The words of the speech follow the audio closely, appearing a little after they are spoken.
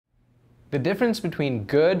The difference between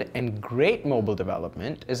good and great mobile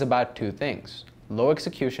development is about two things: low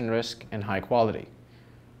execution risk and high quality.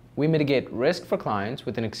 We mitigate risk for clients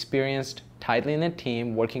with an experienced, tightly knit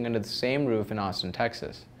team working under the same roof in Austin,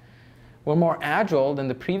 Texas. We're more agile than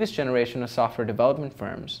the previous generation of software development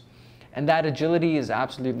firms, and that agility is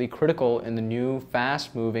absolutely critical in the new,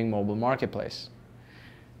 fast-moving mobile marketplace.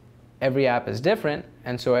 Every app is different,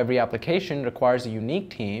 and so every application requires a unique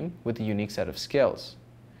team with a unique set of skills.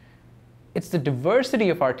 It's the diversity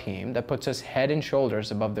of our team that puts us head and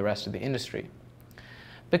shoulders above the rest of the industry.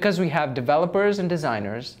 Because we have developers and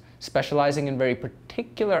designers specializing in very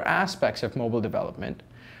particular aspects of mobile development,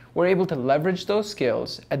 we're able to leverage those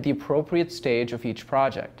skills at the appropriate stage of each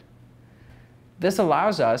project. This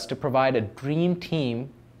allows us to provide a dream team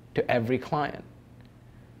to every client.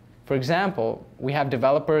 For example, we have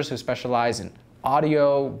developers who specialize in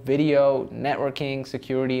audio, video, networking,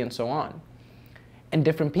 security, and so on. And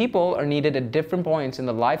different people are needed at different points in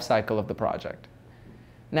the life cycle of the project.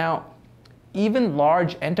 Now, even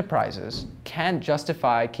large enterprises can't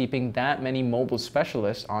justify keeping that many mobile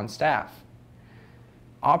specialists on staff.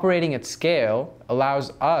 Operating at scale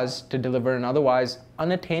allows us to deliver an otherwise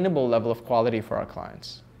unattainable level of quality for our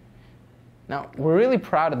clients. Now, we're really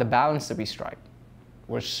proud of the balance that we strike.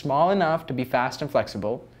 We're small enough to be fast and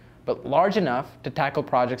flexible, but large enough to tackle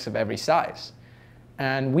projects of every size.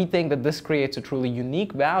 And we think that this creates a truly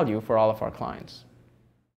unique value for all of our clients.